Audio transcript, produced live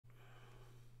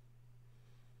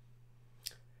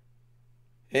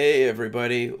Hey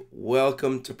everybody,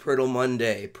 welcome to Priddle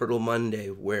Monday,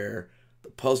 where the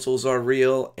puzzles are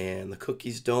real and the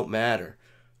cookies don't matter.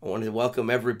 I want to welcome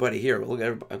everybody here. Look,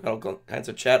 I've got all kinds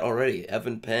of chat already.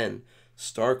 Evan Penn,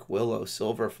 Stark Willow,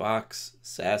 Silver Fox,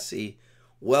 Sassy.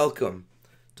 Welcome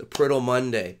to Priddle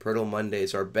Monday. Priddle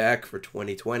Mondays are back for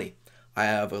 2020. I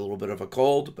have a little bit of a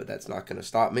cold, but that's not going to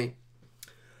stop me.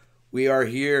 We are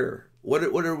here. What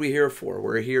are we here for?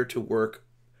 We're here to work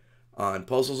on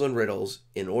puzzles and riddles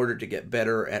in order to get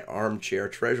better at armchair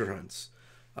treasure hunts.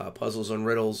 Puzzles and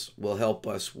riddles will help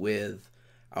us with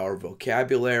our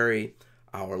vocabulary,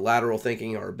 our lateral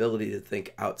thinking, our ability to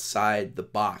think outside the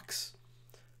box.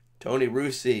 Tony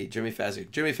Rusi, Jimmy Fast.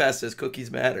 Jimmy Fast says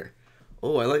cookies matter.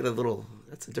 Oh, I like that little,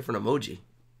 that's a different emoji.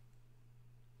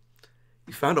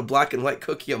 You found a black and white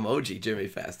cookie emoji, Jimmy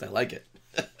Fast. I like it.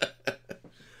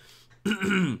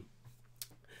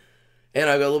 And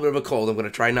I've got a little bit of a cold. I'm going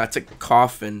to try not to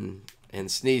cough and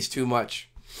sneeze too much.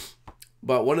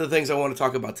 But one of the things I want to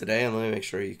talk about today, and let me make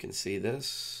sure you can see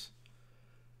this.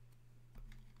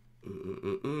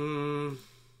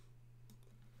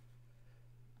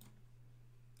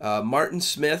 Martin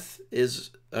Smith is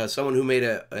someone who made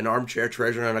an armchair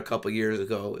treasure hunt a couple years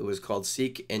ago. It was called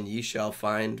Seek and Ye Shall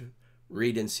Find,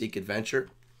 Read and Seek Adventure.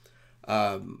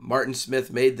 Martin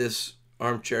Smith made this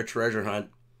armchair treasure hunt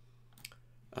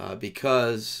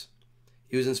because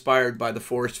he was inspired by the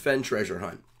Forrest Fenn treasure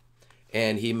hunt.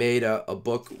 And he made a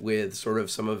book with sort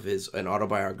of some of an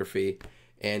autobiography.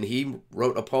 And he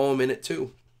wrote a poem in it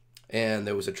too. And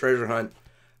there was a treasure hunt.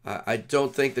 I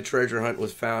don't think the treasure hunt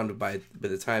was found by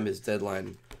the time his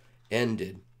deadline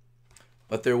ended.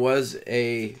 But there was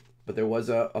a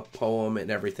poem and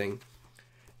everything.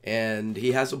 And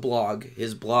he has a blog.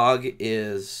 His blog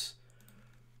is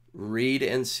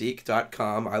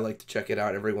readandseek.com. I like to check it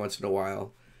out every once in a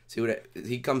while. See what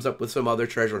he comes up with some other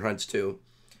treasure hunts too.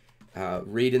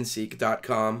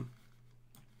 Readandseek.com.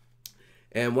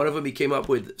 And one of them he came up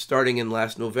with starting in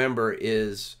last November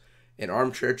is an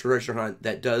armchair treasure hunt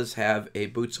that does have a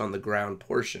boots on the ground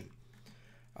portion.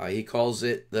 He calls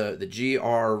it the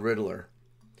GR Riddler.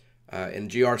 And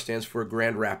GR stands for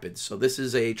Grand Rapids. So this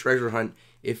is a treasure hunt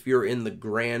if you're in the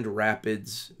Grand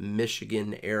Rapids,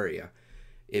 Michigan area.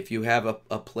 If you have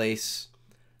a place,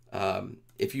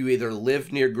 if you either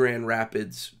live near Grand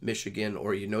Rapids, Michigan,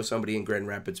 or you know somebody in Grand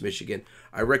Rapids, Michigan,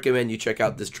 I recommend you check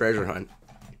out this treasure hunt.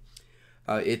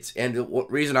 The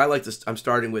reason I like this, I'm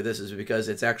starting with this, is because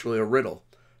it's actually a riddle.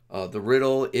 The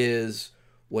riddle is,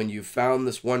 when you found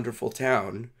this wonderful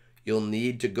town, you'll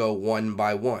need to go one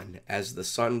by one. As the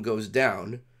sun goes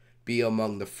down, be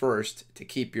among the first to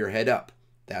keep your head up.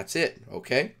 That's it,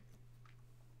 okay?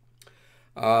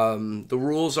 The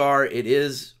rules are, it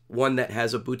is one that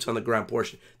has a boots on the ground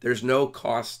portion. There's no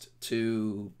cost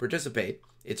to participate.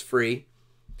 It's free.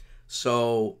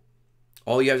 So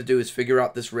all you have to do is figure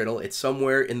out this riddle. It's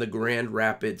somewhere in the Grand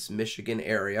Rapids, Michigan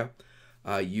area.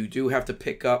 You do have to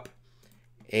pick up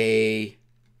a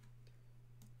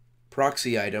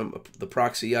proxy item. The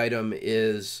proxy item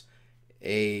is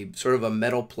a sort of a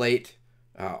metal plate,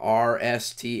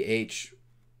 RSTH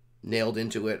nailed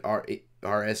into it,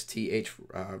 RSTH,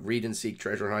 Read and Seek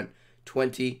Treasure Hunt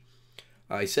 20.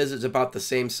 He says it's about the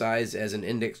same size as an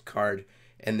index card,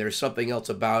 and there's something else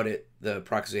about it, the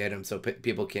proxy item, so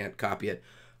people can't copy it.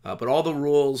 But all the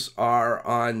rules are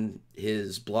on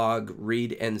his blog,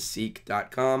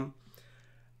 readandseek.com.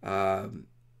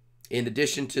 In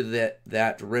addition to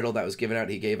that riddle that was given out,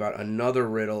 he gave out another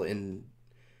riddle in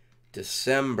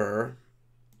December.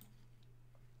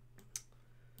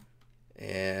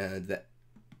 And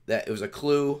that it was a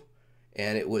clue,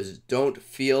 and it was, don't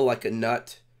feel like a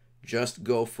nut, just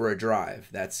go for a drive.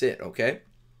 That's it, okay?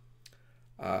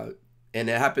 And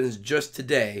it happens just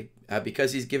today,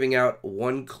 because he's giving out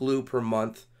one clue per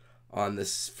month on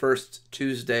this first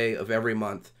Tuesday of every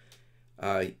month.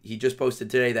 He just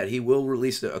posted today that he will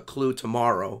release a clue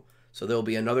tomorrow, so there'll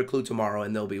be another clue tomorrow,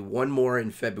 and there'll be one more in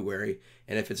February,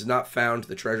 and if it's not found,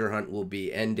 the treasure hunt will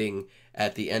be ending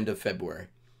at the end of February.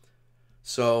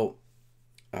 So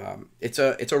it's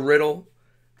a riddle.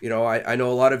 You know, I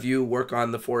know a lot of you work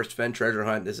on the Forrest Fenn treasure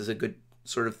hunt. This is a good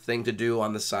sort of thing to do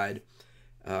on the side.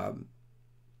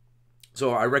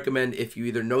 So I recommend, if you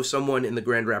either know someone in the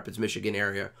Grand Rapids, Michigan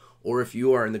area, or if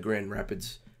you are in the Grand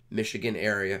Rapids, Michigan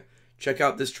area, check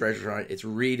out this treasure hunt. It's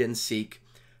Read and Seek.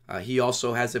 He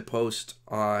also has a post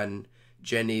on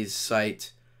Jenny's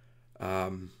site.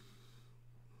 Man,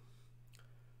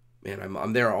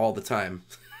 I'm there all the time.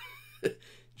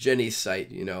 Jenny's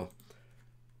site, you know.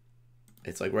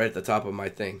 It's like right at the top of my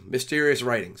thing. Mysterious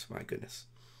Writings. My goodness.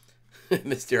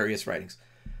 Mysterious Writings.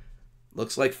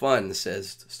 Looks like fun,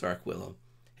 says Stark Willow.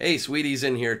 Hey, Sweetie's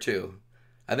in here too.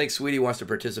 I think Sweetie wants to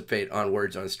participate on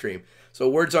Words on Stream. So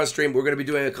Words on Stream, we're going to be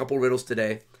doing a couple riddles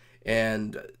today.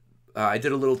 And I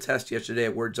did a little test yesterday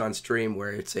at Words on Stream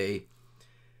where it's a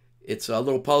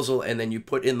little puzzle and then you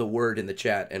put in the word in the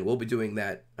chat. And we'll be doing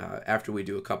that after we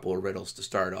do a couple of riddles to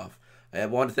start off. I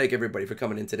want to thank everybody for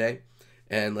coming in today.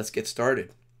 And let's get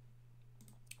started.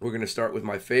 We're going to start with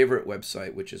my favorite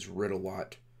website, which is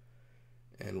Riddlewat.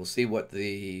 And we'll see what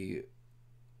the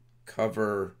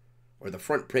cover or the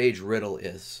front page riddle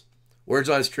is. Words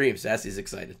on Stream. Sassy's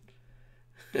excited.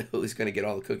 Who's going to get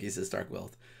all the cookies at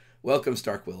Starkwill? Welcome,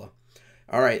 Starkwilla.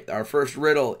 All right, our first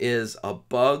riddle is a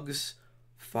bug's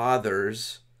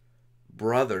father's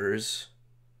brother's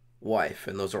wife.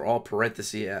 And those are all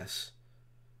parentheses S.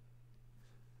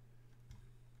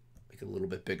 Make it a little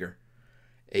bit bigger.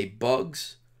 A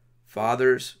bug's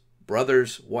father's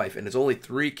brother's wife. And it's only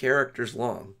 3 characters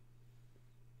long.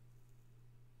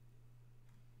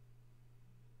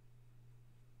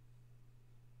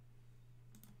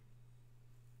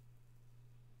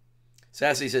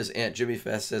 Sassy says ant. Jimmy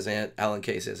Fest says ant. Alan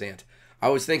K says ant. I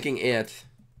was thinking ant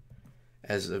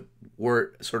as a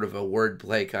word, sort of a word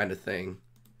play kind of thing.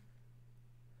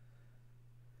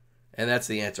 And that's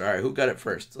the answer. All right, who got it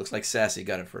first? Looks like Sassy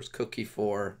got it first. Cookie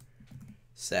for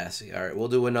Sassy. All right, we'll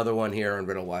do another one here on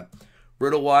Riddlewat.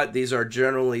 Riddlewat, these are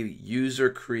generally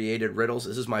user-created riddles.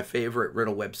 This is my favorite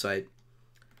riddle website.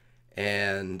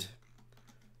 And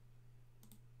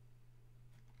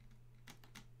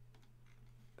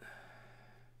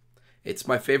it's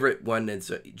my favorite one. And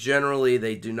so generally,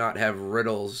 they do not have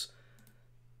riddles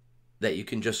that you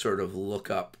can just sort of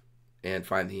look up and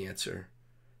find the answer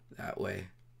that way.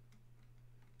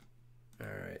 All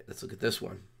right, let's look at this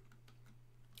one.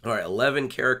 All right, 11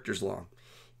 characters long.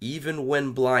 Even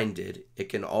when blinded, it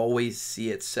can always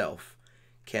see itself.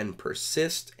 Can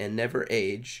persist and never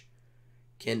age.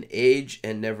 Can age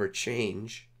and never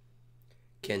change.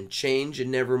 Can change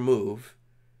and never move.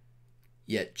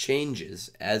 Yet changes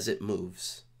as it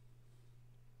moves.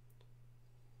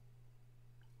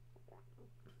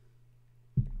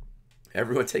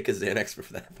 Everyone take a Xanax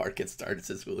before that part gets started,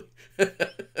 says Willie.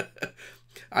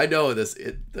 I know this.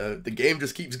 The game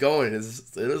just keeps going. It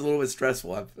is a little bit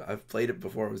stressful. I've played it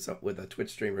before with a Twitch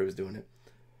streamer who was doing it.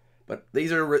 But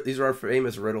these are our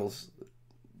famous riddles.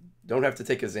 Don't have to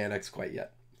take a Xanax quite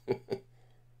yet.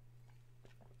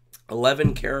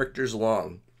 11 characters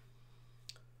long.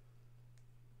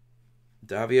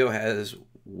 Davio has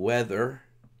weather,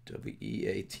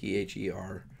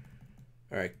 W-E-A-T-H-E-R.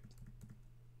 All right.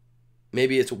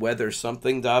 Maybe it's weather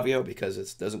something, Davio, because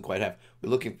it doesn't quite have. We're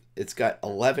looking. It's got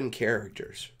 11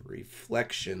 characters.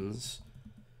 Reflections,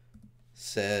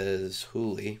 says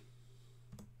Hooli.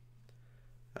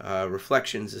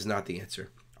 Reflections is not the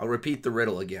answer. I'll repeat the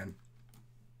riddle again.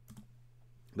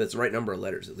 But it's the right number of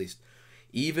letters, at least.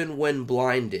 Even when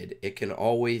blinded, it can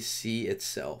always see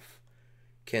itself.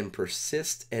 Can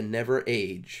persist and never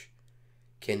age.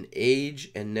 Can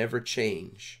age and never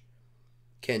change.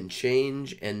 Can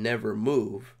change and never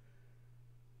move,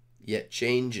 yet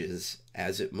changes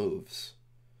as it moves.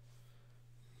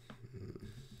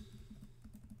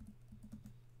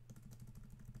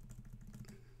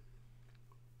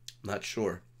 Not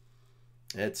sure.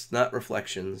 It's not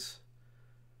reflections.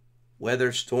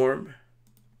 Weather storm.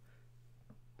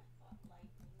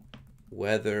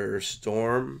 Weather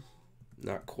storm.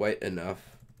 Not quite enough.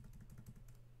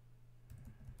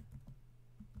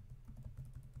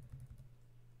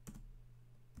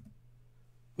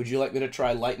 Would you like me to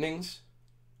try lightnings?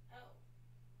 Oh.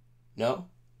 No?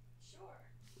 Sure.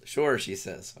 Sure, she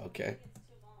says. Okay. It's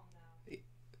too long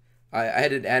now. I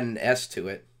had to add an S to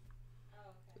it. Oh,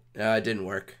 okay. It didn't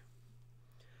work.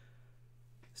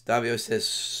 Davio says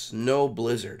snow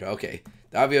blizzard. Okay.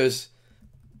 Davio's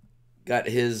got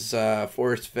his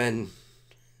Forrest Fenn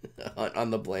on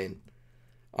the brain.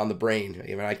 On the brain. I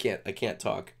mean, I can't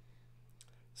talk.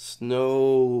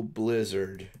 Snow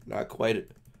blizzard. Not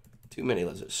quite. Too many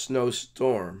letters.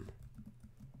 Snowstorm.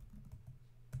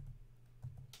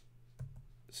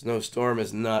 Snowstorm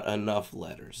is not enough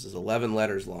letters. It's 11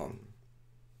 letters long.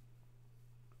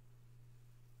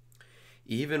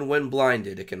 Even when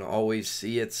blinded, it can always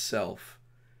see itself.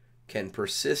 Can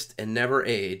persist and never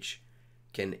age.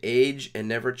 Can age and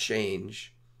never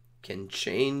change. Can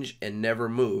change and never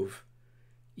move.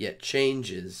 Yet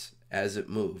changes as it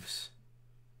moves.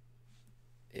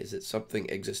 Is it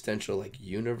something existential like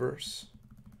universe?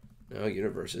 No,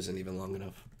 universe isn't even long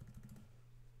enough.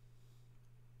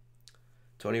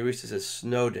 Tony Reese says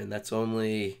Snowden. That's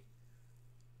only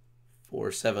 4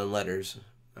 or 7 letters.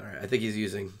 All right, I think he's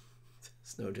using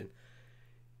Snowden.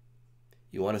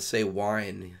 You want to say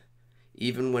wine.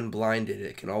 Even when blinded,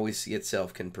 it can always see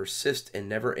itself, can persist and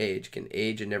never age, can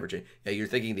age and never change. Yeah, you're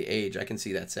thinking the age. I can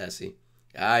see that, Sassy.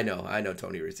 I know,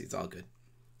 Tony Rizzi. It's all good.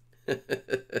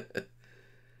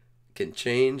 Can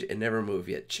change and never move,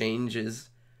 yet changes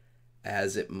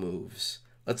as it moves.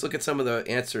 Let's look at some of the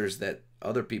answers that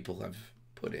other people have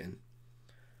put in.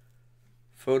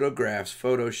 Photographs,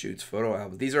 photo shoots, photo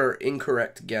albums. These are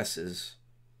incorrect guesses.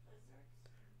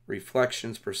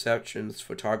 Reflections, perceptions,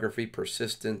 photography,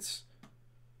 persistence,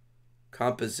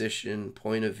 composition,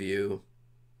 point of view.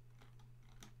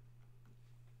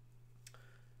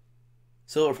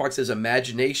 Silver Fox says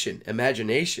imagination,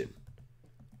 imagination,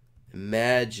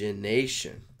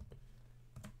 imagination.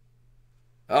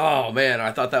 Oh, man,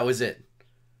 I thought that was it.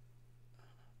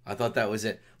 I thought that was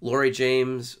it. Lori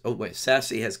James. Oh, wait.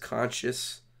 Sassy has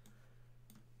conscious.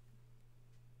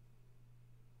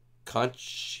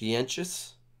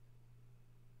 Conscientious?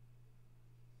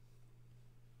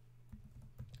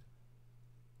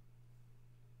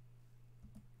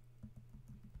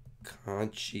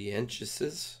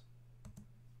 Conscientiouses?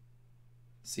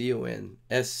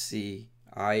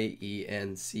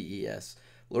 Consciences.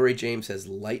 Lori James has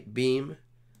light beam.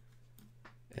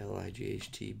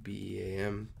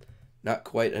 Lighthbeam. Not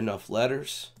quite enough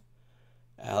letters.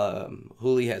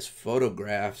 Hooli has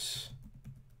photographs.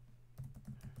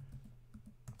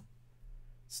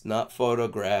 It's not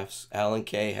photographs. Alan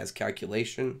K has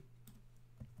calculation.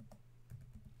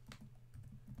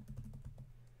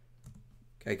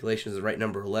 Calculation is the right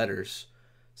number of letters.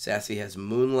 Sassy has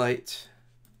moonlight.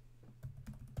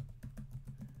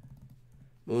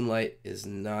 Moonlight is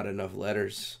not enough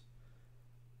letters.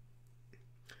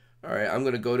 All right, I'm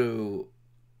going to go to...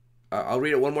 I'll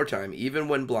read it one more time. Even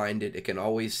when blinded, it can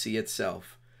always see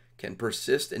itself, can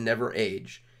persist and never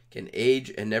age, can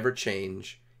age and never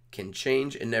change, can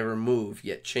change and never move,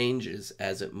 yet changes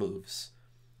as it moves.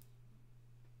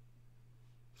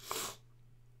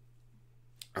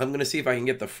 I'm going to see if I can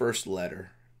get the first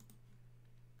letter.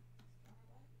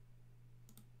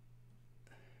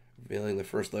 Revealing the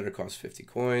first letter costs 50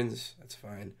 coins. That's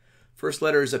fine. First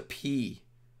letter is a P.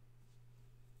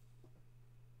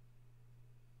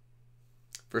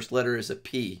 First letter is a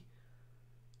P.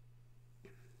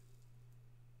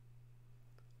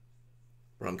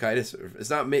 Bronchitis. It's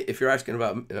not. If you're asking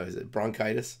about, is it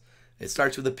bronchitis? It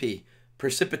starts with a P.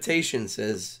 Precipitation,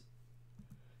 says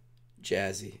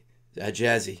Jazzy.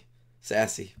 Jazzy.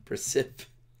 Sassy.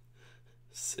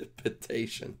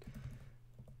 Precipitation.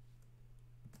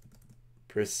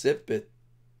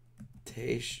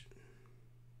 Precipitation.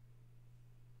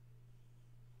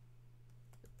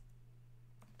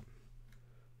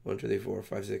 1, 2, 3, 4,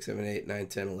 5, 6, 7, 8, 9,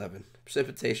 10, 11.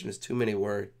 Precipitation is too many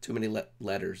words, too many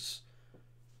letters.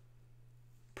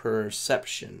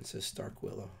 Perception, says Stark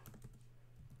Willow.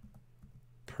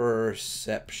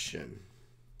 Perception.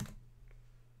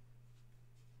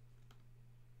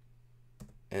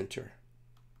 Enter.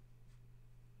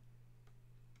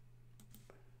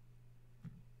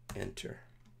 Enter.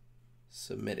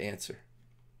 Submit answer.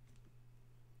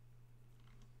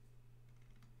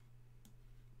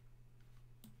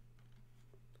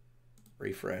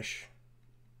 Refresh.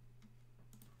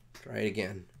 Try it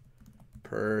again.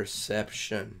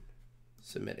 Perception.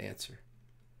 Submit answer.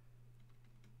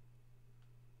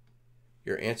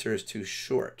 Your answer is too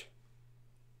short.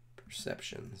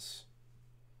 Perceptions.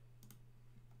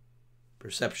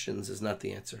 Perceptions is not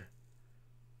the answer.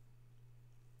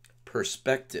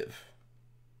 Perspective.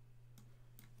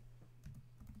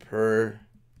 Perspective.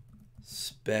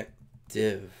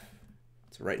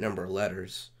 It's the right number of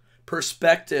letters.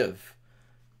 Perspective.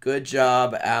 Good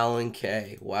job, Alan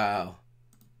K. Wow.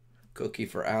 Cookie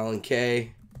for Alan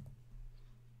K.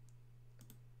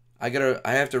 I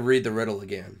have to read the riddle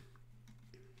again.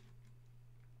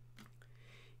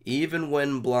 Even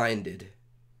when blinded,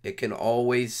 it can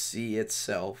always see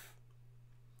itself,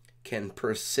 can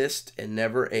persist and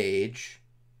never age,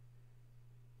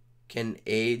 can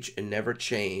age and never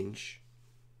change,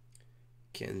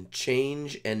 can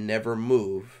change and never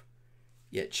move,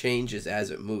 yet changes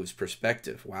as it moves.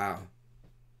 Perspective. Wow.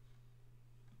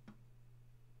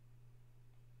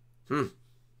 That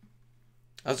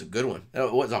was a good one.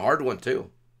 It was a hard one, too.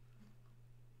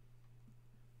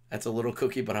 That's a little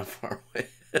cookie, but I'm far away.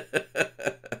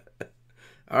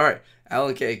 All right.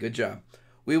 Alan K., good job.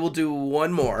 We will do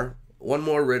one more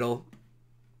riddle.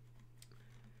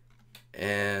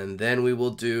 And then we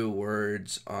will do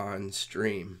words on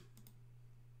stream.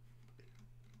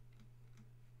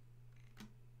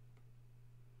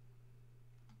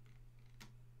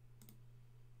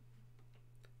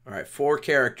 All right, 4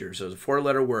 characters. So it's a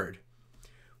 4-letter word.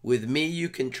 With me, you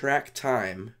can track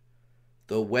time.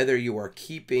 though whether you are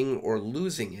keeping or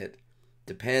losing it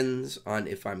depends on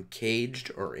if I'm caged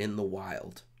or in the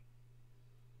wild.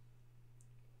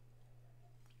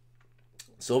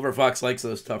 Silver Fox likes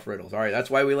those tough riddles. All right, that's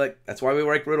why we like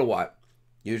Riddle Watt.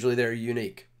 Usually they're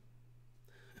unique.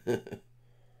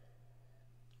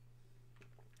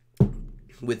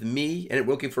 With me, and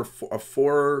we're looking for a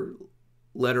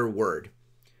 4-letter word.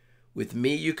 With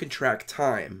me, you can track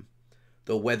time,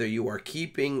 though whether you are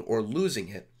keeping or losing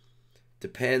it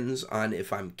depends on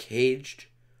if I'm caged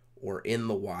or in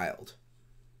the wild.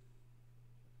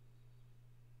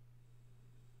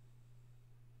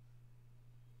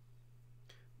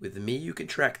 With me, you can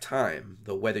track time,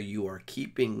 though whether you are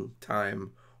keeping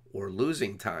time or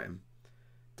losing time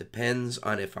depends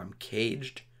on if I'm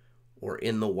caged or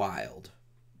in the wild.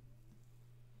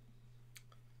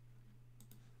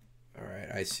 All right,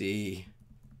 I see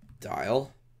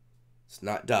dial. It's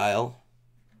not dial.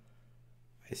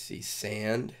 I see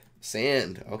sand.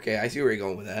 Sand. Okay, I see where you're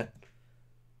going with that.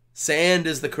 Sand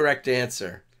is the correct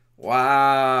answer.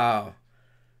 Wow.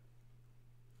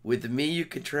 With me, you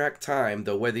can track time,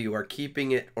 though whether you are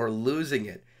keeping it or losing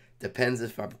it depends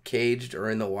if I'm caged or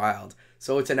in the wild.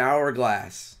 So it's an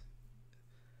hourglass.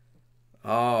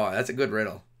 Oh, that's a good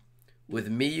riddle. With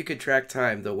me, you can track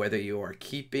time, though whether you are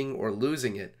keeping or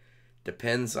losing it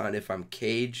depends on if I'm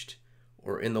caged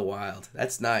or in the wild.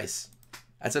 That's nice.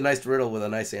 That's a nice riddle with a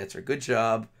nice answer. Good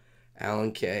job,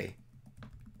 Alan K.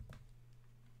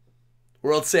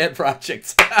 World Sand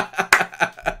Project.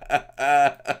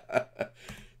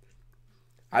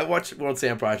 I watched World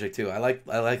Sand Project too. I like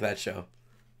that show.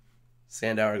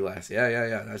 Sand Hourglass. Yeah.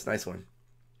 That's a nice one.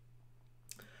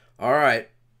 All right.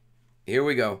 Here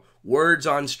we go. Words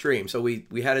on stream. So we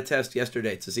had a test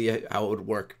yesterday to see how it would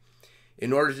work.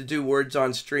 In order to do words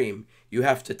on stream, you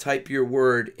have to type your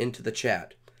word into the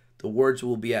chat. The words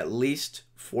will be at least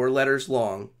 4 letters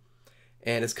long,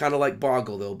 and it's kind of like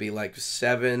Boggle. There'll be like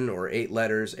 7 or 8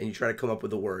 letters, and you try to come up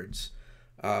with the words.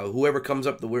 Whoever comes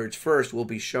up with the words first will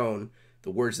be shown. The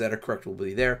words that are correct will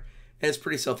be there, and it's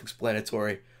pretty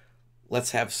self-explanatory.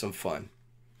 Let's have some fun.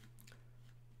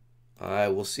 I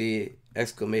will see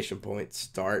exclamation point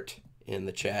start in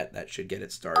the chat. That should get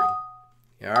it started.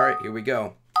 All right, here we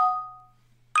go.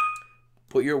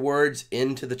 Put your words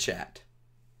into the chat.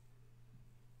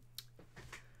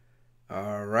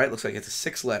 All right, looks like it's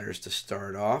 6 letters to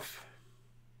start off.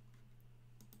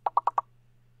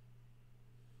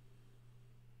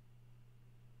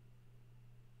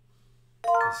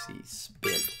 I see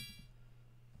spin.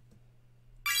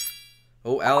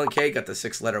 Oh, Alan K got the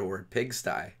 6-letter word,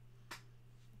 pigsty.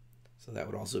 So that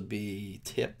would also be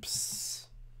tips.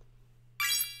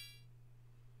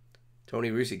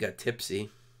 Tony Rusi got tipsy.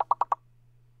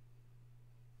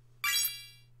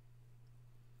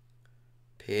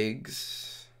 Pigs.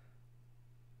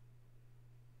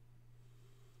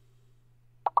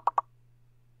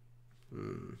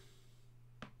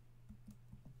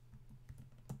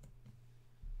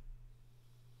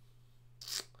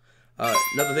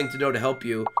 Another thing to know to help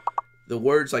you, the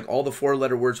words, like all the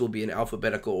 4-letter words will be in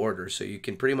alphabetical order. So you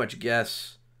can pretty much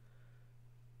guess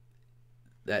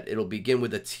that it'll begin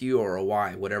with a T or a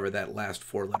Y, whatever that last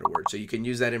 4-letter word. So you can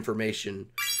use that information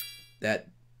that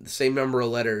the same number of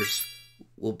letters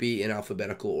will be in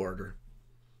alphabetical order.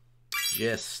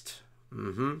 Gist.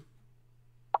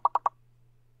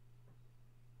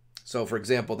 So for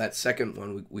example, that second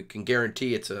one, we can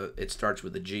guarantee it starts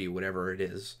with a G, whatever it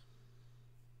is.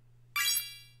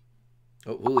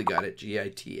 Oh, Hooli got it.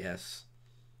 G-I-T-S.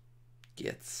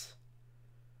 Gits.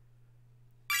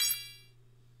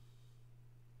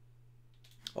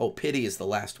 Oh, pity is the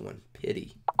last one.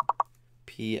 Pity.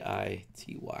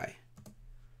 P-I-T-Y.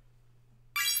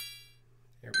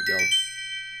 There we go.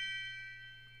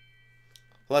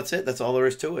 Well, that's it. That's all there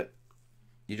is to it.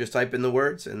 You just type in the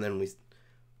words, and then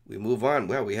we move on.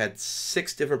 Wow, we had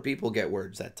 6 different people get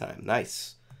words that time.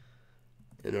 Nice.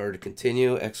 In order to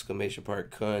continue, exclamation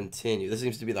part, continue. This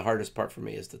seems to be the hardest part for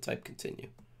me, is to type continue.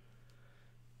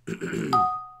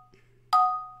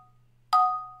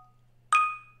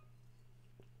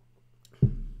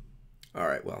 All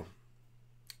right, well.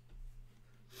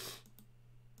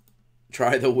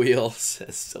 Try the wheel,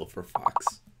 says Silver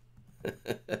Fox.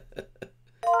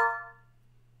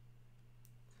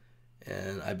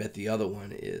 And I bet the other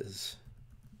one is...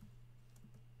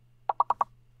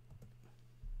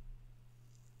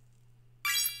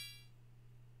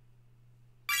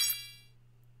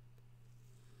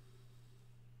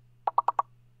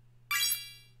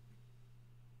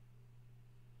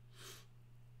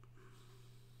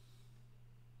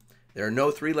 There are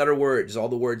no 3-letter words. All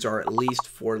the words are at least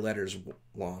 4 letters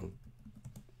long.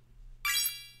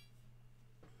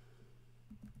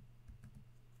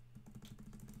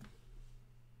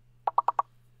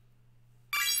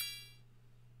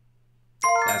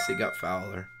 Sassy got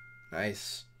Fowler.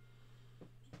 Nice.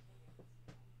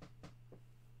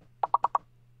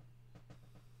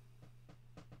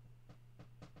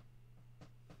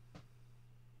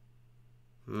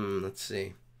 Let's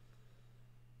see.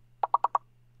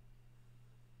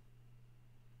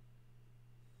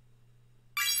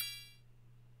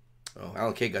 Oh,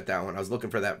 Alan K got that one. I was looking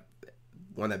for that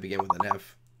one that began with an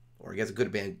F. Or I guess it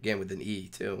could have began with an E,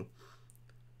 too.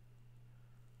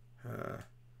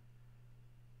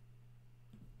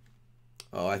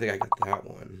 Oh, I think I got that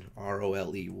one.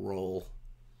 R-O-L-E, roll.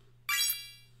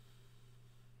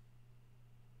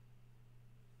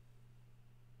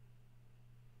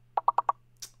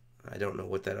 I don't know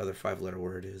what that other 5-letter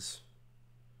word is.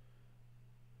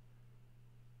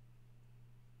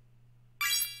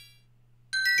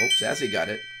 Oh, Sassy got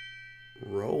it.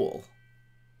 Roll.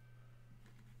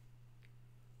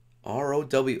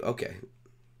 R-O-W. Okay.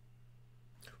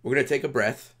 We're going to take a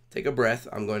breath. Take a breath.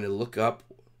 I'm going to look up.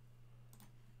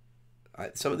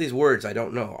 Some of these words I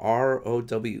don't know.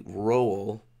 R-O-W.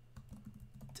 Roll.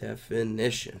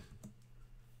 Definition.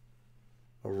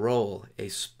 A roll. A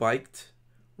spiked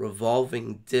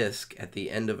revolving disc at the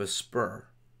end of a spur.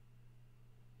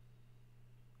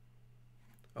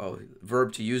 Oh,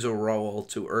 verb to use a roll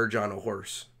to urge on a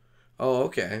horse. Oh,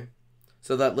 okay.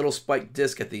 So that little spiked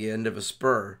disc at the end of a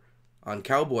spur on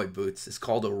cowboy boots is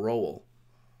called a roll.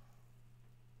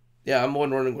 Yeah, I'm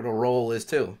wondering what a roll is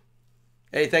too.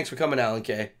 Hey, thanks for coming, Alan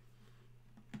K.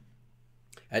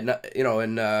 In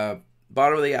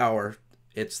bottom of the hour,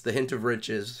 it's the Hint of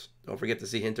Riches. Don't forget to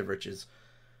see Hint of Riches.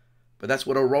 But that's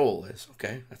what a roll is.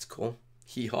 Okay, that's cool.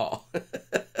 Hee-haw.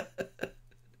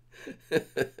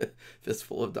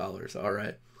 Fistful of dollars. All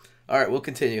right, we'll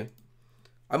continue.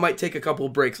 I might take a couple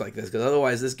of breaks like this because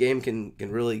otherwise this game can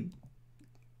really,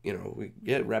 we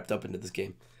get wrapped up into this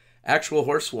game. Actual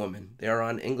horsewoman. They are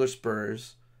on English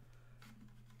spurs.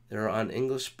 They're on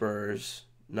English spurs.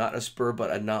 Not a spur,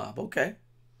 but a knob. Okay.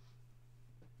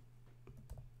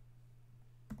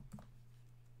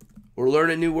 We're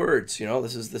learning new words.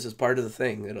 This is part of the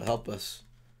thing. It'll help us.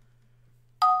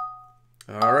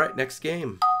 All right, next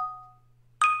game.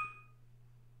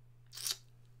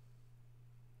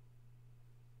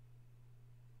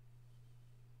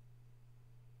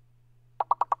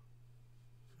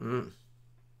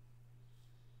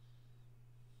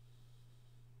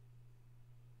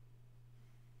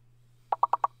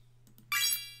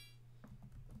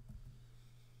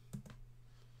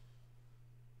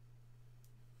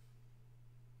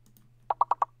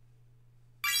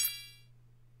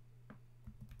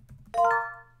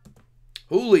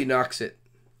 Hooley knocks it.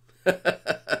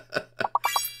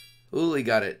 Hooley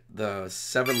got it. The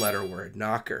 7-letter word.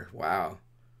 Knocker. Wow.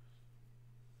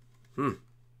 Good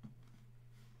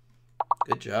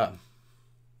job.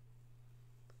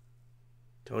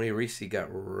 Tony Reese got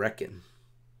reckon.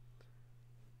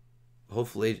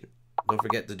 Hopefully, don't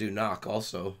forget to do knock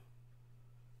also.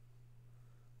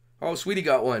 Oh, Sweetie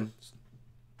got one.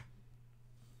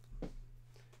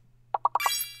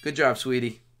 Good job,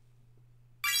 Sweetie.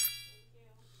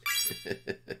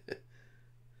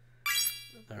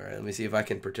 All right, let me see if I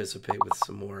can participate with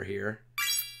some more here.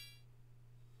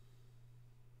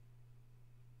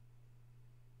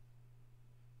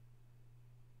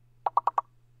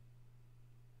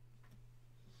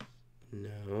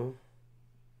 No.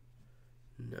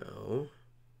 No.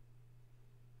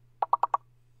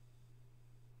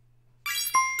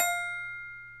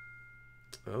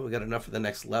 Oh, we got enough for the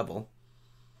next level.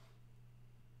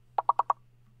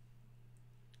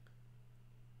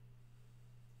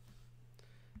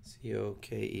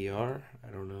 C-O-K-E-R?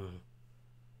 I don't know.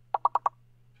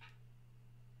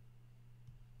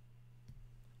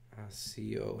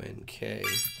 C-O-N-K.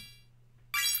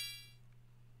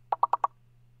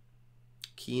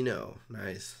 Keno.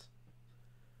 Nice.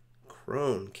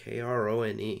 Crone.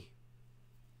 K-R-O-N-E.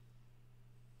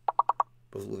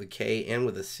 Both with a K and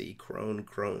with a C. Crone.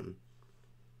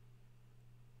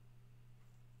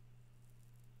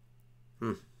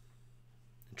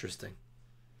 Interesting.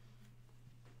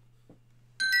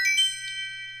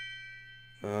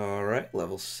 All right,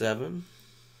 level 7.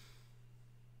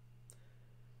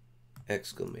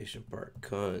 Exclamation part.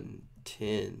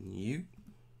 Continue.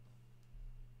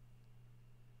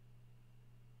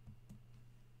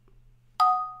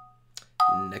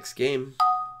 Next game.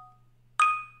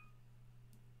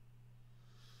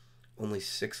 Only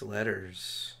 6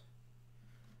 letters.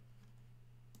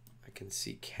 I can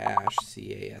see cash.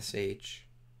 C-A-S-H.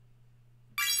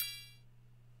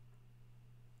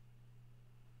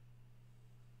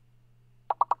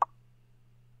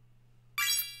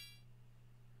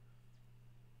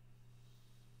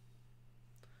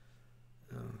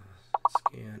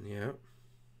 can, yeah.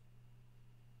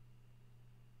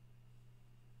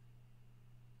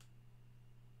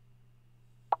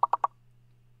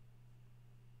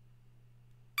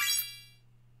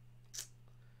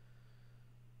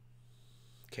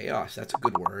 Chaos, that's a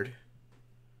good word.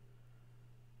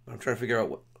 I'm trying to figure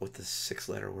out what the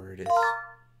 6-letter word is.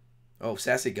 Oh,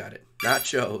 Sassy got it.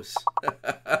 Nachos.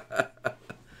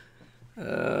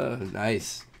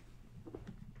 Nice.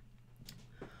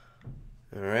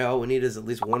 All right, all we need is at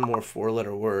least one more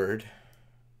 4-letter word.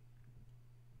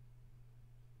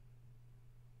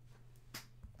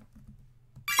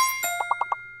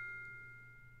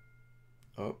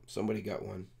 Oh, somebody got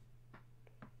one.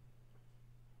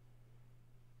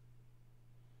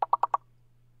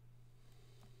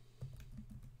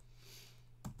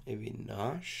 Maybe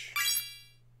Nosh?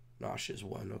 Nosh is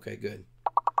one. Okay, good.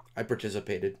 I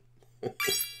participated.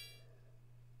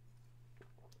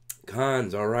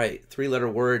 Cons, all right. 3-letter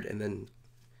word and then,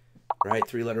 right,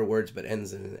 3-letter words but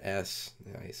ends in an S.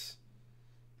 Nice.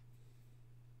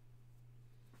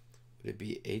 Would it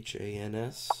be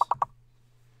H-A-N-S?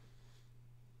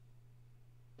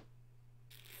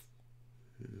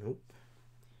 Nope.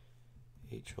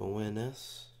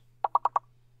 H-O-N-S?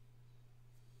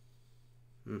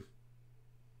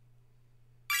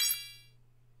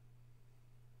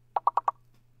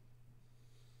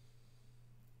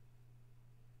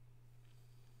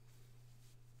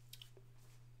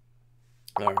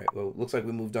 All right, well, looks like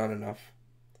we moved on enough.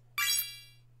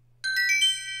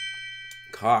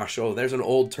 Kosh. Oh, there's an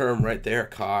old term right there.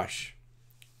 Kosh.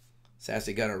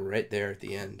 Sassy got it right there at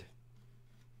the end.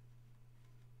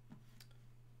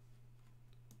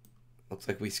 Looks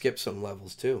like we skipped some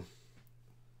levels too.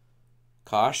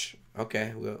 Kosh.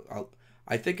 Okay. Well,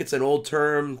 I think it's an old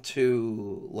term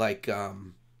to like.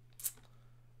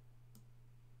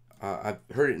 I've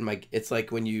heard it in my. It's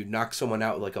like when you knock someone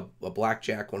out like a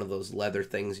blackjack, one of those leather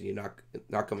things, and you knock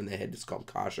them in the head. It's called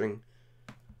koshing.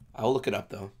 I'll look it up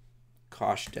though.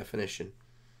 Kosh definition.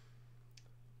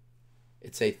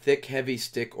 It's a thick, heavy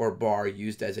stick or bar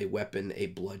used as a weapon, a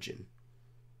bludgeon.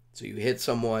 So you hit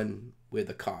someone with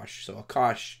a kosh. So a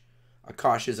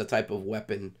kosh is a type of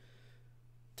weapon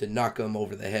to knock them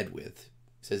over the head with.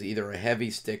 It says either a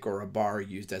heavy stick or a bar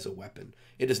used as a weapon.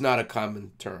 It is not a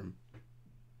common term.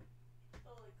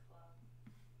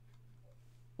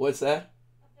 What's that?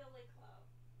 A billy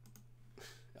club.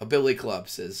 A billy club,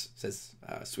 says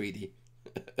Sweetie.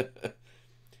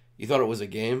 You thought it was a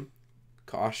game?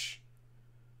 Kosh.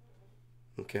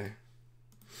 Okay.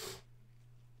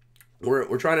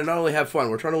 We're trying to not only have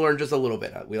fun, we're trying to learn just a little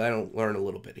bit. I don't learn a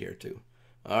little bit here too.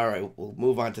 All right, we'll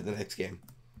move on to the next game.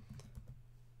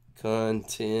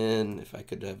 Contin, if I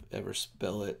could have ever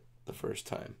spell it the first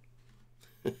time.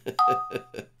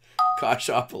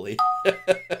 Koshopoly.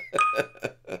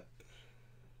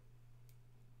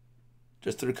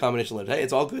 Just through combination letters. Hey,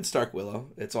 it's all good, Stark Willow.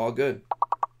 It's all good.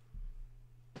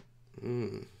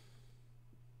 Well,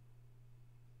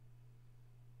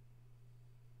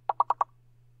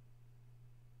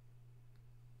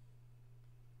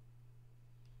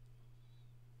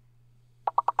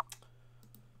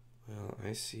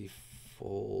 I see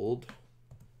fold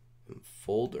and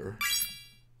folder.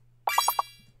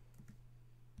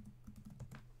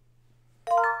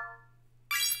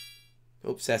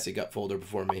 Oops, Sassy got folder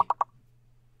before me.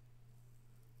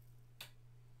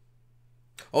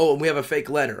 Oh, and we have a fake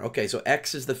letter. Okay, so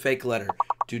X is the fake letter.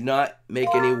 Do not make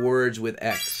any words with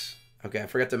X. Okay, I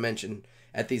forgot to mention,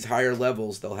 at these higher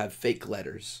levels, they'll have fake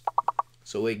letters.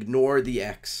 So ignore the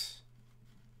X.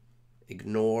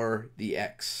 Ignore the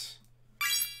X.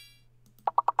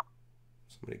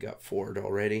 Somebody got Ford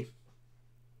already.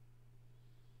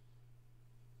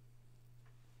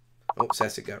 Oh,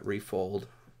 Sassy got refold.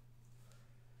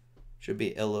 Should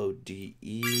be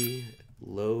L-O-D-E.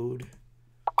 Load.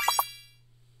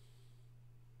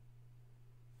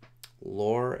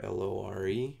 Lore,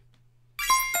 L-O-R-E.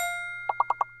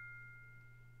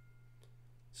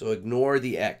 So ignore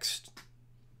the X.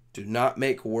 Do not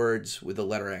make words with the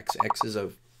letter X. X is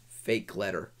a fake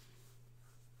letter.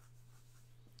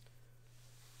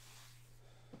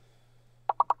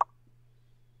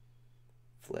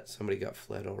 Fled. Somebody got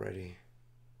fled already.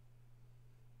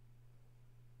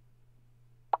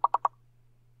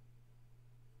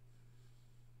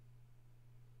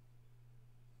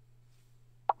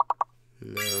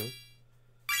 No.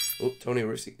 Oh, Tony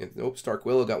Russi. Oh, Stark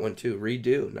Willow got one too.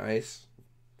 Redo. Nice.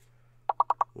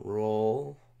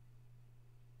 Roll.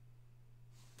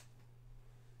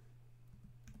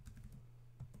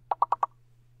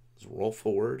 Let's roll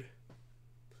forward.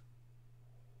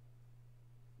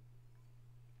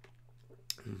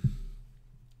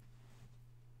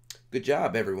 Good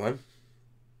job, everyone.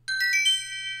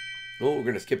 Oh, we're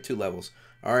going to skip 2 levels.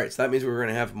 All right, so that means we're going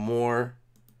to have more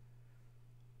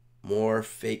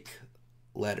fake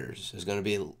letters. There's going to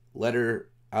be a letter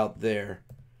out there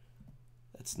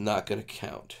that's not going to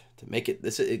count. To make it,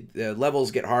 the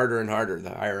levels get harder and harder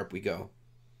the higher up we go.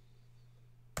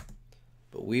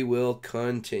 But we will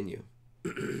continue.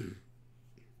 Did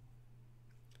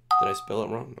I spell it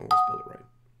wrong? No, I spelled it right.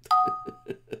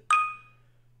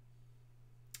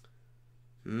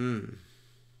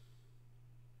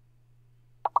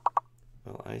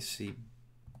 Well, I see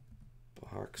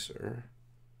boxer.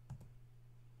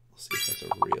 We'll see if that's a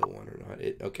real one or not.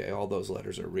 Okay, all those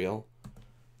letters are real.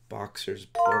 Boxers,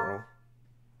 plural.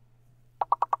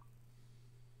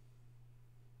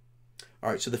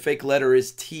 All right, so the fake letter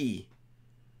is T.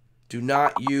 Do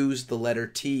not use the letter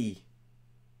T.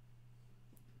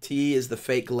 T is the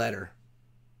fake letter.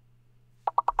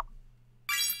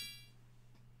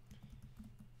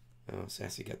 Oh,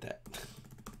 Sassy got that.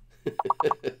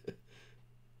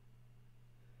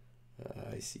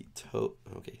 I see toe.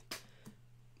 Okay.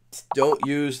 Don't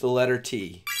use the letter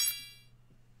T.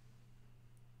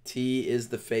 T is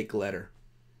the fake letter.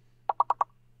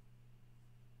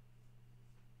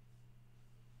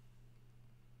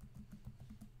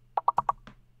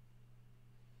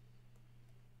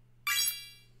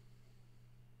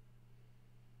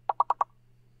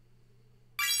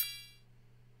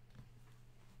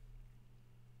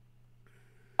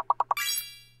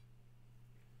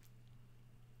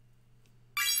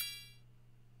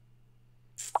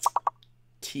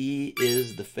 T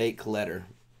is the fake letter.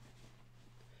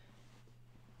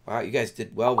 Wow, you guys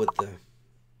did well with the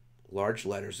large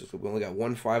letters. We only got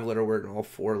 1 5-letter word and all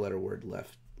 4-letter word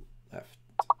left.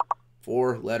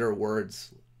 4-letter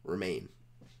words remain.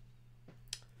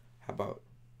 How about?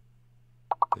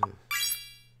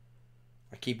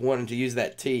 I keep wanting to use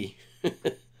that T.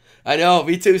 I know,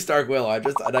 me too, Stark Willow. I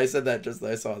said that just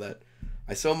I saw that.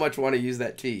 I so much want to use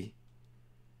that T.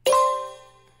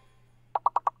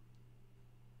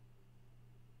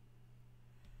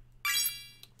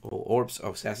 Oh, orbs.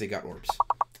 Oh, Sassy got orbs.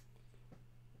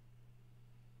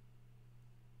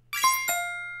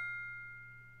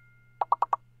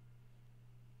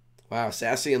 Wow,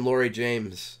 Sassy and Lori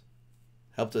James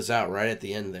helped us out right at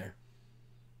the end there.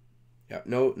 Yep,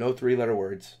 no 3-letter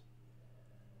words.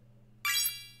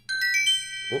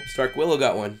 Oh, Stark Willow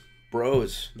got one.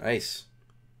 Bros, nice.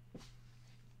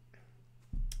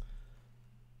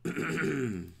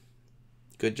 Good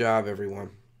job, everyone.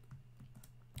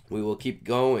 We will keep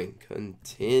going.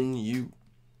 Continue.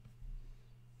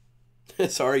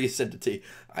 Sorry you said the T.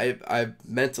 I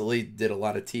mentally did a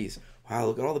lot of T's. Wow,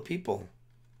 look at all the people.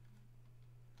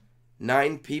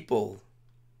 9 people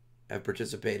have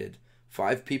participated.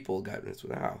 5 people got this.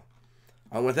 Wow.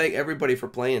 I want to thank everybody for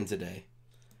playing today.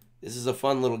 This is a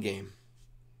fun little game.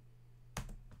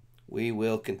 We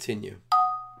will continue.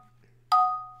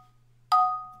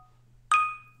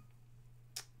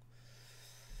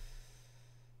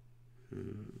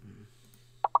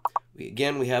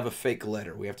 Again, we have a fake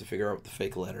letter. We have to figure out what the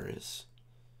fake letter is.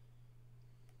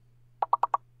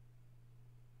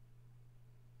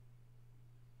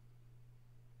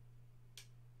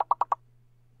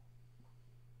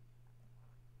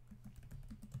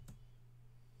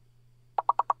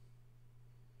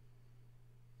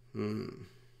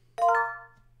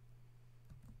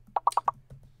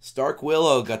 Stark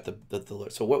Willow got the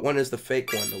so what one is the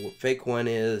fake one? The fake one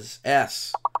is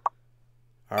S.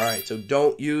 All right, so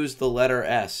don't use the letter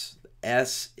S.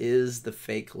 S is the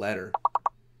fake letter.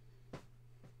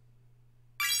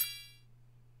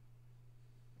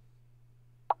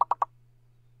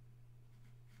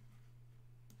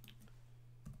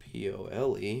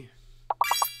 P-O-L-E.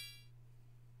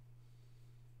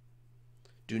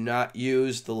 Do not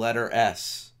use the letter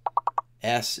S.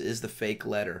 S is the fake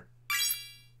letter.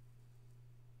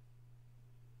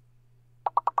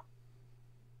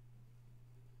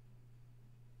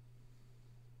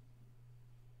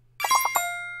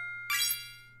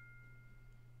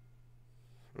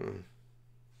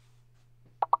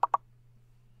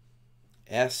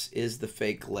 S is the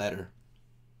fake letter.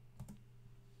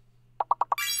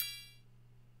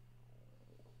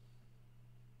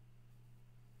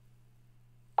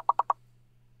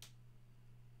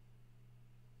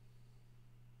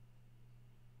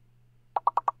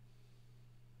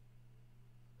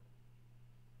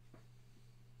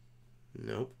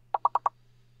 Nope.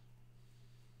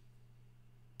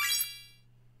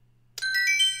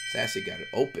 Sassy got it.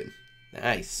 Open.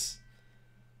 Nice.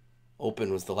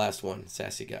 Open was the last one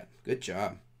Sassy got. Good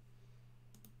job.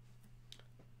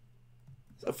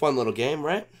 It's a fun little game,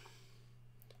 right?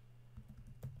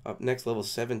 Up next, level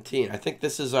 17. I think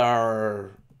this is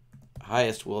our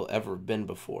highest we'll ever been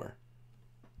before.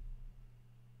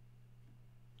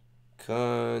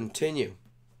 Continue.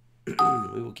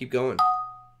 We will keep going.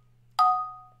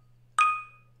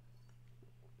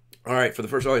 All right, for the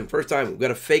first time, we've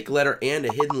got a fake letter and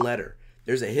a hidden letter.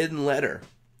 There's a hidden letter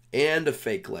and a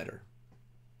fake letter.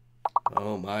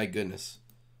 Oh my goodness.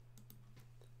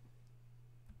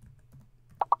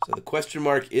 So the question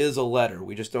mark is a letter.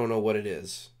 We just don't know what it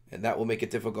is. And that will make it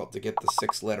difficult to get the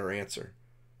 6-letter answer.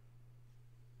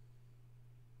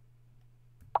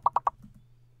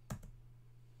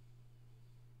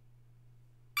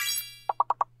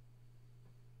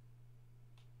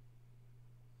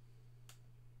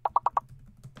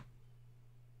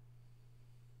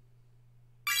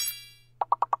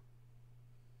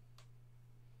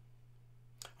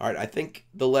 All right, I think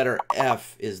the letter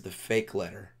F is the fake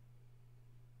letter.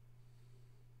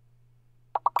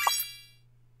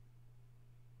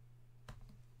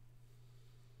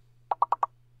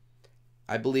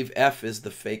 I believe F is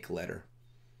the fake letter.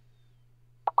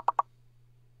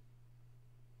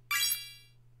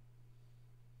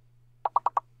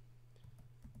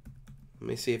 Let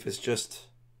me see if it's just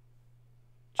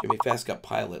Jimmy Fast got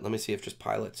pilot. Let me see if just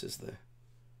pilots is the...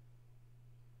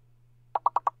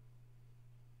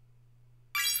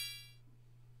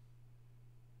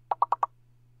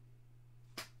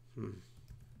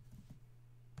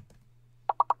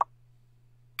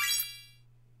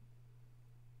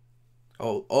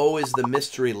 Oh, O is the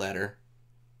mystery letter.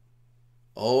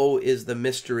 O is the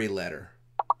mystery letter.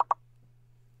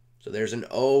 So there's an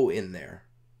O in there.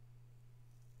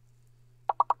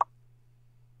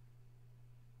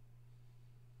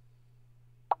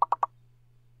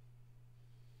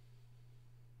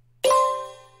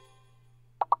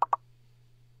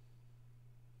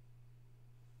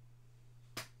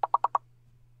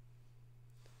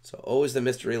 So O is the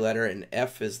mystery letter and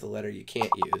F is the letter you can't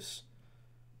use.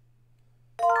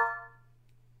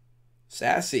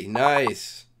 Sassy,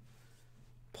 nice.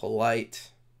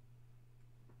 Polite.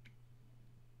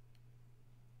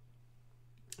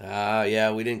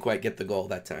 Yeah, we didn't quite get the goal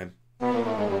that time.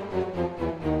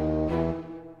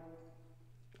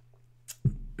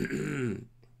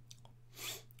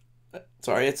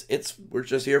 Sorry, we're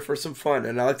just here for some fun,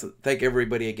 and I'd like to thank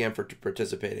everybody again for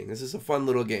participating. This is a fun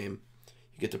little game.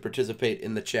 You get to participate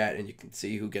in the chat, and you can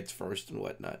see who gets first and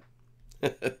whatnot.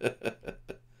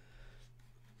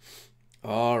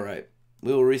 All right,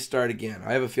 we will restart again.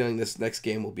 I have a feeling this next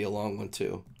game will be a long one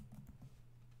too.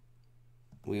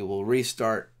 We will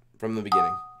restart from the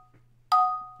beginning.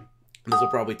 And this will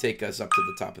probably take us up to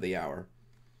the top of the hour.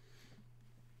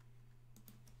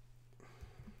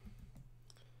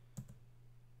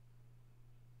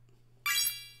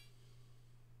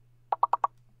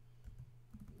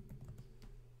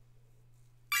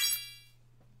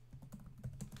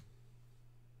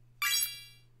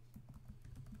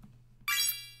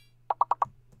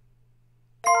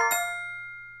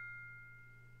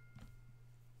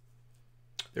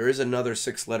 There is another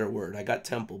 6-letter word. I got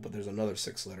temple, but there's another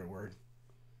 6-letter word.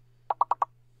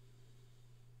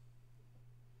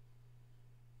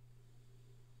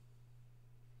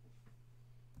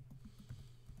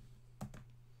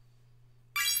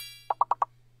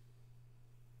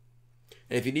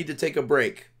 And if you need to take a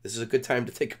break, this is a good time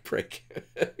to take a break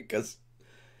because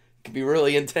it can be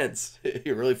really intense.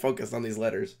 You're really focused on these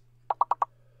letters.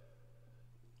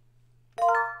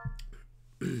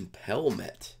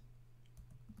 Pelmet.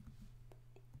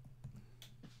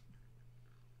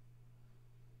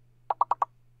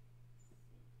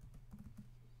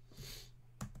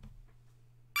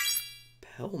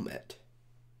 Pelmet.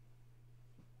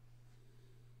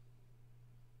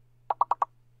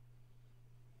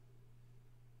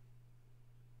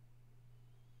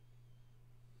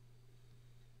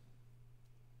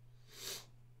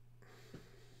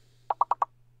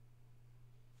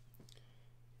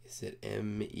 Is it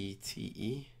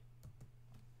M-E-T-E?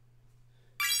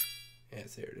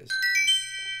 Yes, there it is.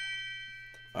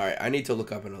 All right, I need to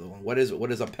look up another one. What is a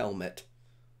pelmet?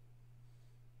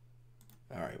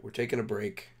 All right, we're taking a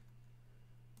break.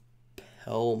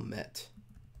 Pelmet.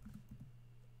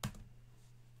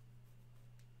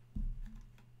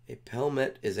 A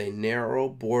pelmet is a narrow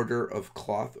border of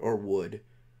cloth or wood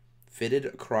fitted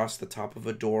across the top of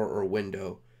a door or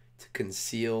window to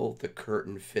conceal the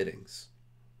curtain fittings.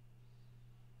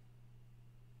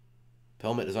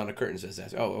 Pelmet is on a curtain, says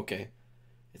that. Oh, okay.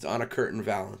 It's on a curtain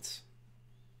valance.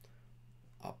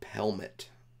 A pelmet.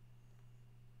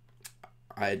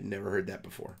 I had never heard that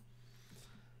before.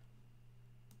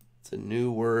 It's a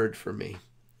new word for me.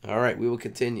 All right, we will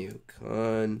continue.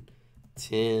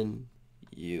 Continue.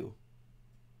 U.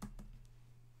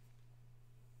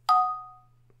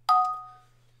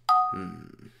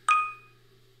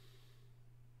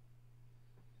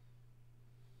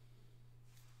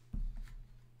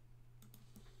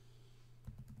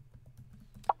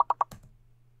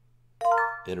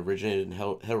 It originated in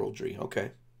heraldry.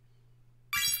 Okay.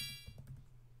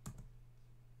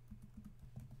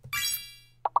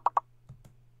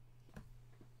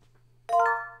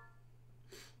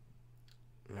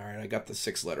 All right, I got the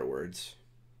 6-letter words.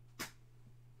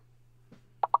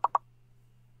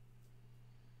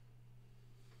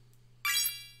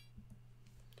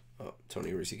 Oh,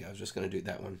 Tony Rusi, I was just going to do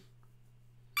that one.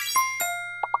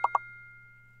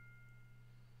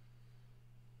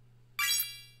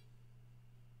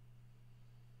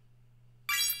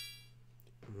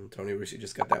 Tony Rusi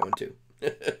just got that one too.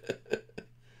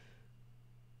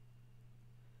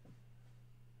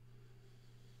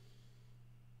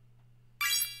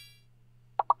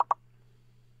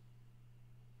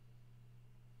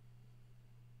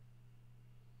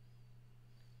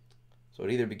 So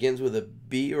it either begins with a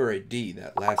B or a D,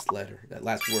 that last letter. That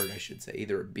last word, I should say.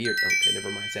 Either a B or... Okay,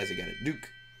 never mind. Sassy got it. Duke.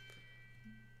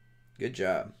 Good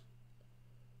job.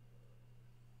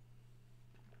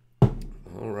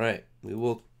 All right. We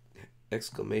will...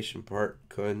 Exclamation part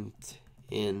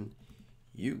continue.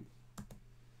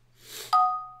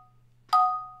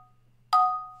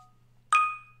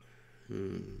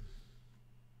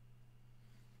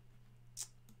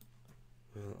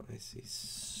 Well, I see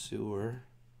sewer.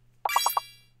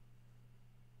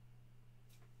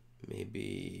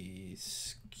 Maybe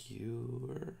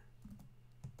skewer.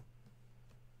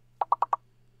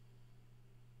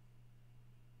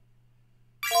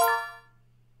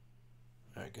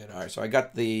 All right, good. All right, so I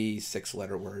got the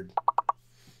 6-letter word.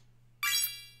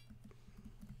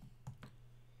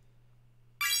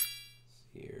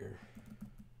 Here.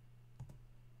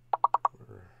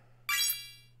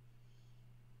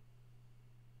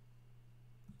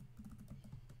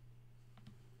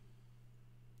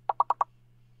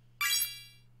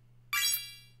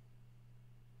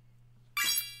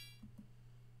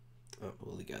 Oh,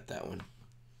 Willie got that one.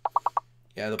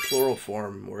 Yeah, the plural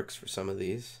form works for some of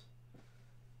these.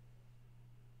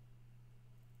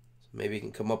 So maybe you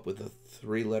can come up with a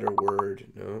 3-letter word.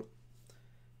 No.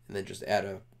 And then just add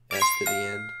a S to the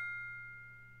end.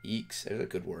 Eeks. There's a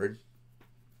good word.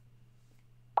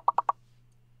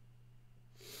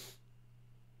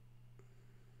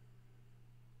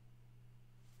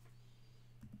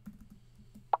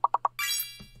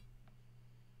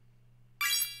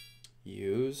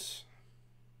 Use.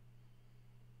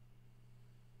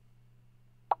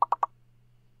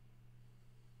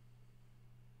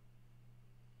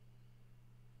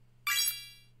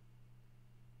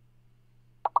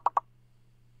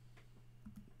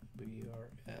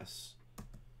 BRS.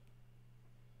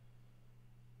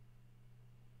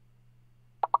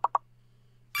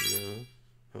 No.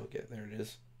 Okay, there it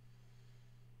is.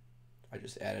 I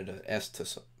just added an S to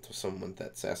someone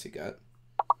that Sassy got.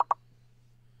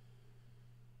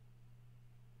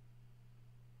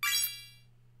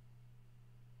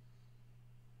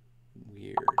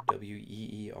 Weird.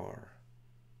 W-E-E-R.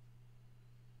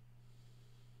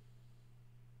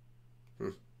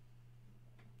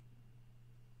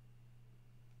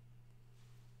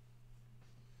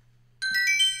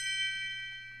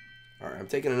 All right, I'm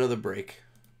taking another break.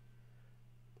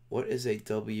 What is a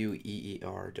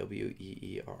W-E-E-R?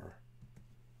 W-E-E-R.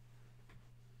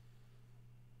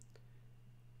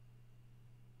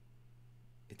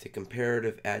 It's a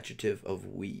comparative adjective of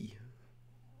we,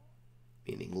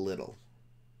 meaning little.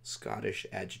 Scottish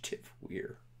adjective,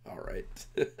 we're. All right.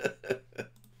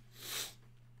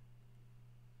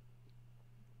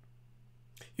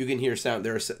 You can hear sound.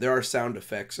 There are sound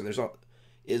effects, and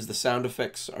is the sound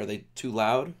effects, are they too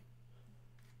loud?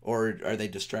 Or are they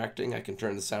distracting? I can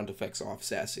turn the sound effects off,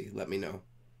 Sassy. Let me know.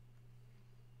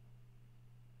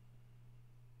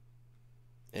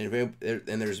 And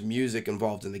there's music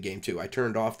involved in the game, too. I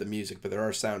turned off the music, but there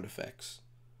are sound effects.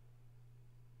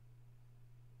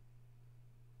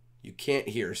 You can't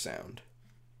hear sound.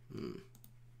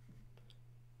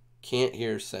 Can't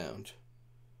hear sound.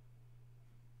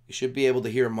 You should be able to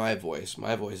hear my voice.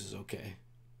 My voice is okay.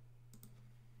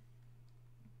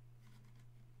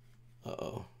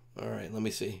 Uh-oh. All right, let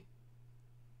me see.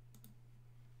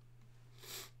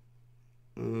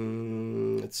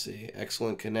 Let's see.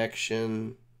 Excellent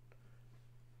connection.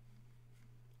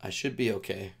 I should be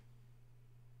okay.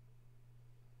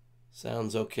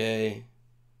 Sounds okay.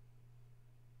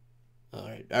 All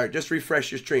right. Just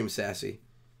refresh your stream, Sassy.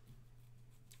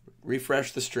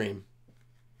 Refresh the stream.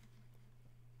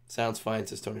 Sounds fine,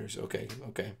 says Tony. Okay.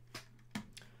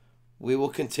 We will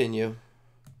continue.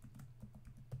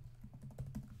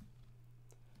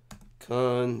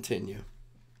 Continue.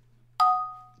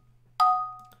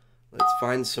 Let's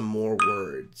find some more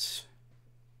words.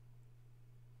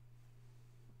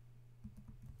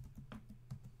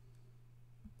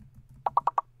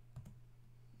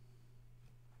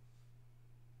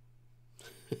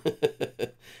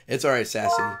 It's all right,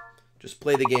 Sassy. Just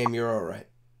play the game. You're all right.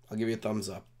 I'll give you a thumbs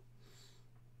up.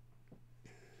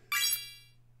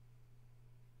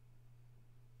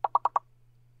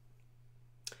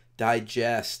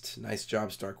 Digest. Nice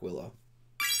job, Stark Willow.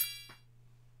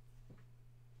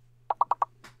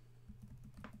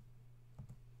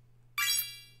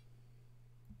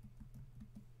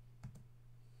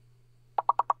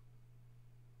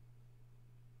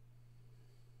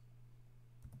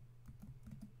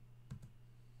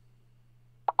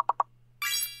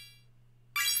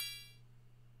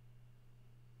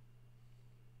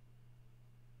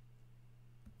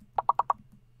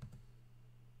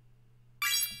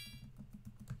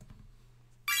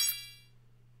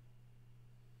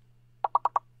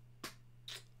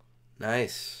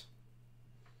 Nice.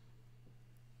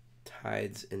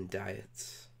 Tides and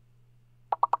diets.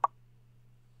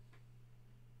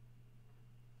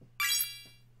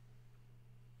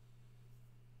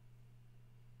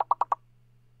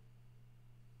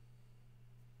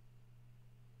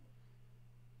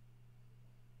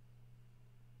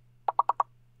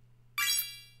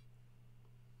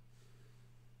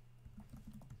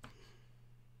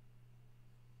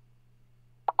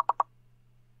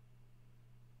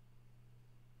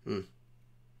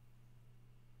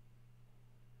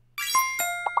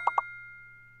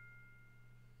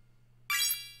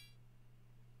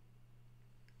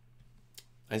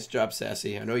 Nice job,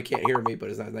 Sassy. I know you can't hear me, but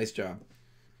it's not a nice job.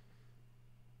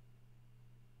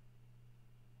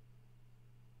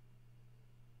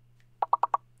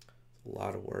 A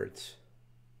lot of words.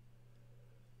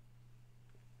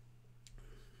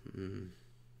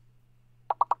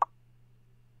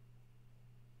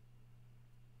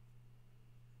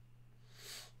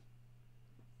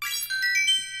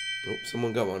 Oh,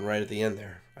 someone got one right at the end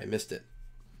there. I missed it.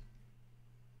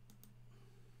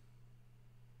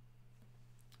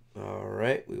 All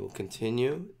right, we will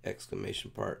continue. Exclamation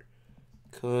part.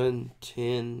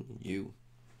 Continue.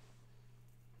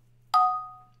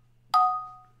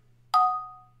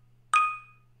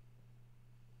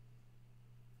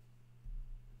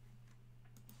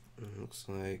 Looks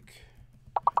like...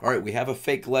 All right, we have a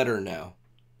fake letter now.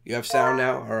 You have sound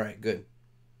now? All right, good.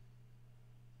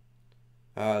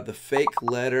 The fake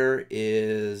letter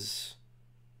is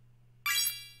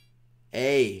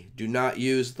A. Do not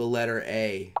use the letter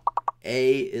A.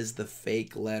 A is the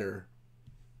fake letter.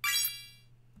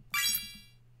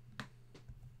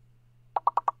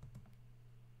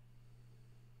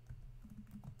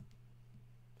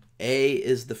 A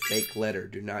is the fake letter.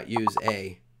 Do not use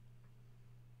A.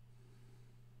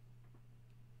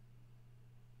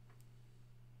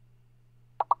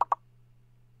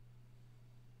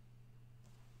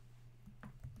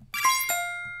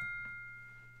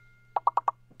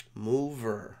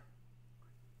 Mover.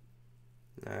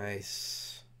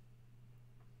 Nice.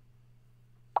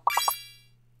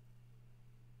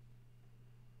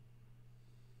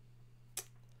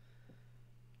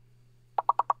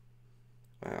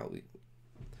 Wow, we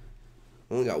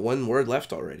only got one word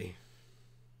left already.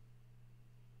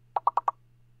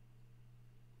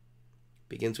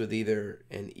 Begins with either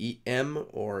an E-M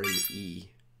or an E.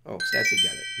 Oh, Sassy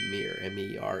got it. Mere.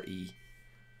 M-E-R-E.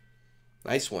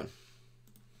 Nice one.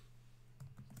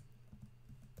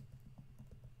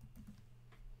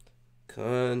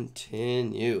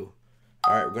 Continue.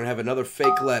 All right, we're going to have another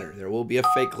fake letter. There will be a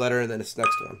fake letter and then this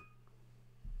next one.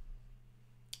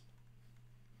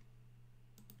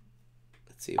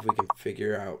 Let's see if we can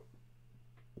figure out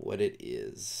what it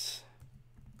is.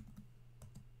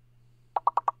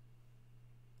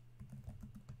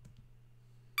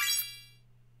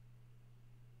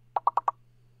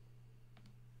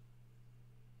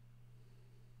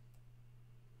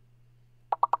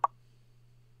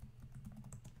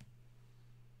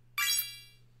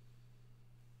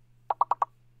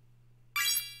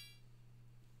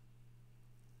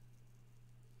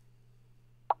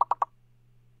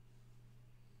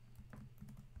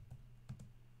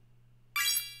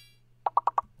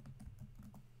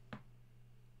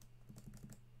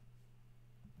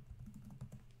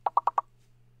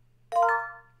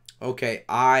 Okay,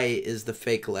 I is the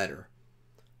fake letter.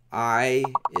 I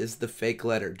is the fake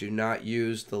letter. Do not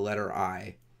use the letter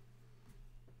I.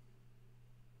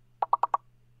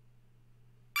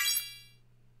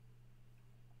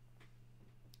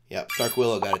 Yep, Dark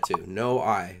Willow got it too. No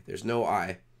I. There's no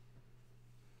I.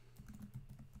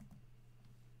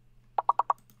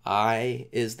 I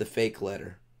is the fake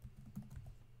letter.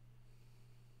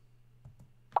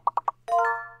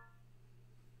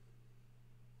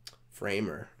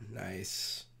 Framer.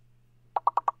 Nice.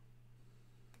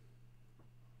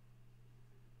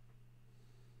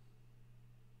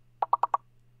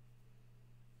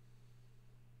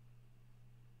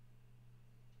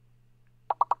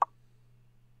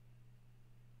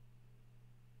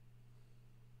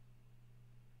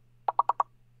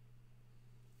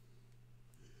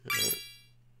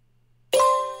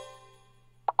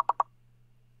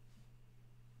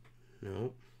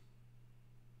 Nope.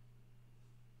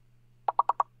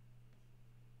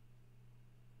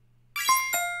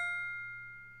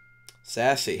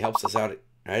 Sassy helps us out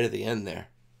right at the end there.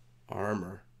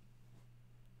 Armor.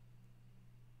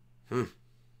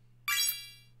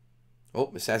 Oh,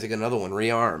 Miss Sassy got another one.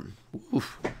 Rearm.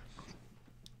 Oof.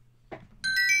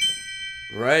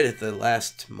 Right at the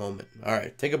last moment. All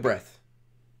right, take a breath.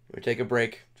 We're take a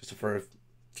break just for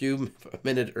a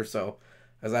minute or so,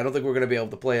 as I don't think we're going to be able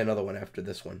to play another one after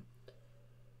this one.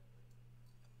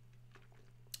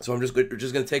 So we're just going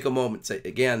to take a moment. Say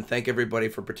again, thank everybody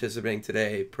for participating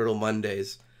today. Priddle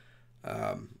Mondays.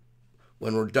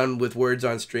 When we're done with words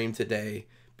on stream today,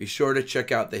 be sure to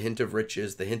check out the Hint of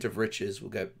Riches. The Hint of Riches.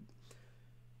 Got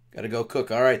to go cook.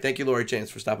 All right, thank you, Lori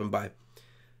James, for stopping by.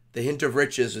 The Hint of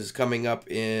Riches is coming up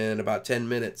in about 10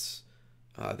 minutes.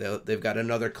 They've got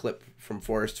another clip from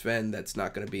Forrest Fenn that's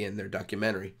not going to be in their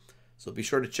documentary. So be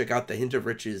sure to check out the Hint of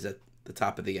Riches at the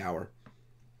top of the hour.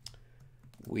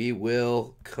 We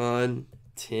will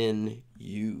continue.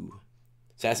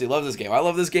 Sassy loves this game. I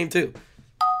love this game too.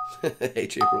 Hey,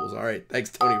 Chief Rules. All right.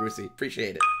 Thanks, Tony Russi.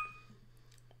 Appreciate it.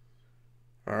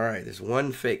 All right. There's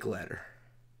one fake letter.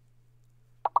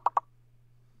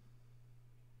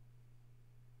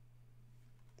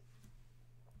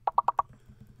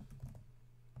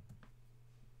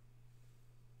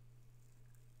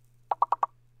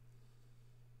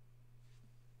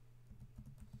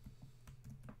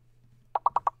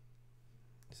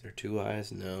 Is there two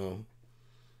eyes? No.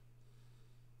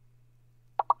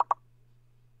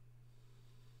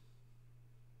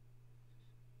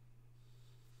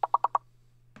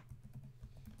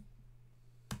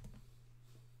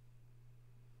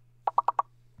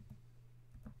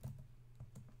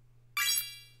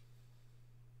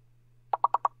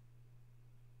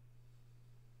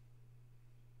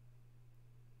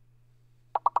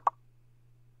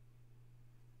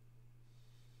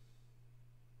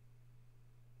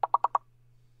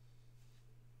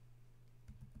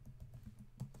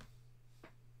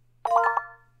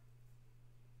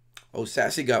 Oh,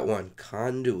 Sassy got one.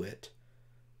 Conduit.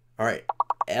 All right.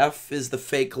 F is the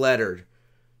fake letter.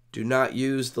 Do not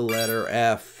use the letter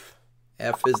F.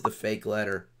 F is the fake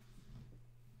letter.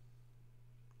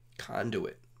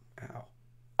 Conduit. Ow.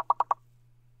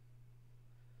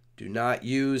 Do not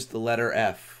use the letter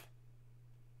F.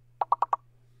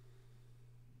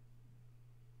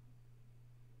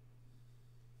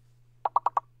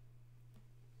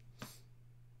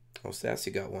 Oh, Sassy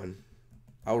got one.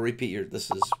 I'll repeat this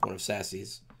is one of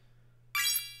Sassy's.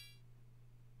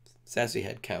 Sassy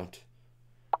head count.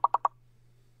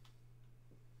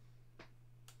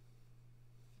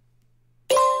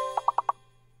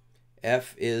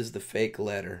 F is the fake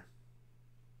letter.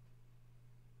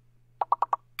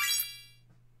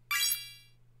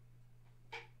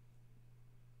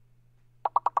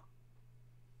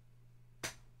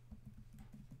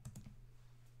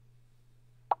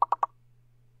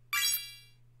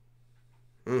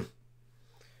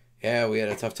 Yeah, we had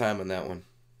a tough time on that one.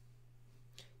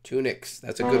 Tunics.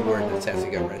 That's a good word that Sassy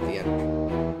got right at the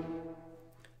end.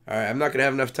 All right, I'm not going to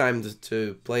have enough time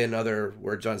to play another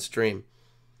words on stream.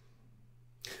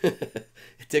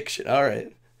 Addiction. All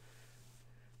right.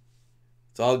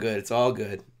 It's all good. It's all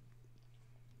good.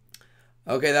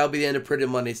 Okay, that'll be the end of Priddle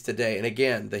Mondays today. And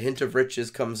again, the Hint of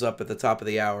Riches comes up at the top of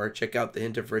the hour. Check out the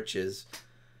Hint of Riches.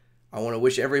 I want to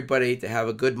wish everybody to have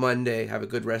a good Monday, have a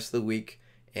good rest of the week,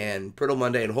 and Priddle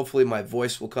Monday, and hopefully my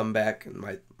voice will come back and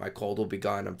my cold will be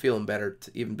gone. I'm feeling better,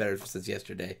 even better since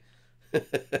yesterday. I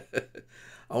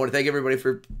want to thank everybody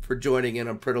for joining in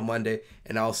on Priddle Monday,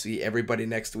 and I'll see everybody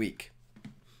next week.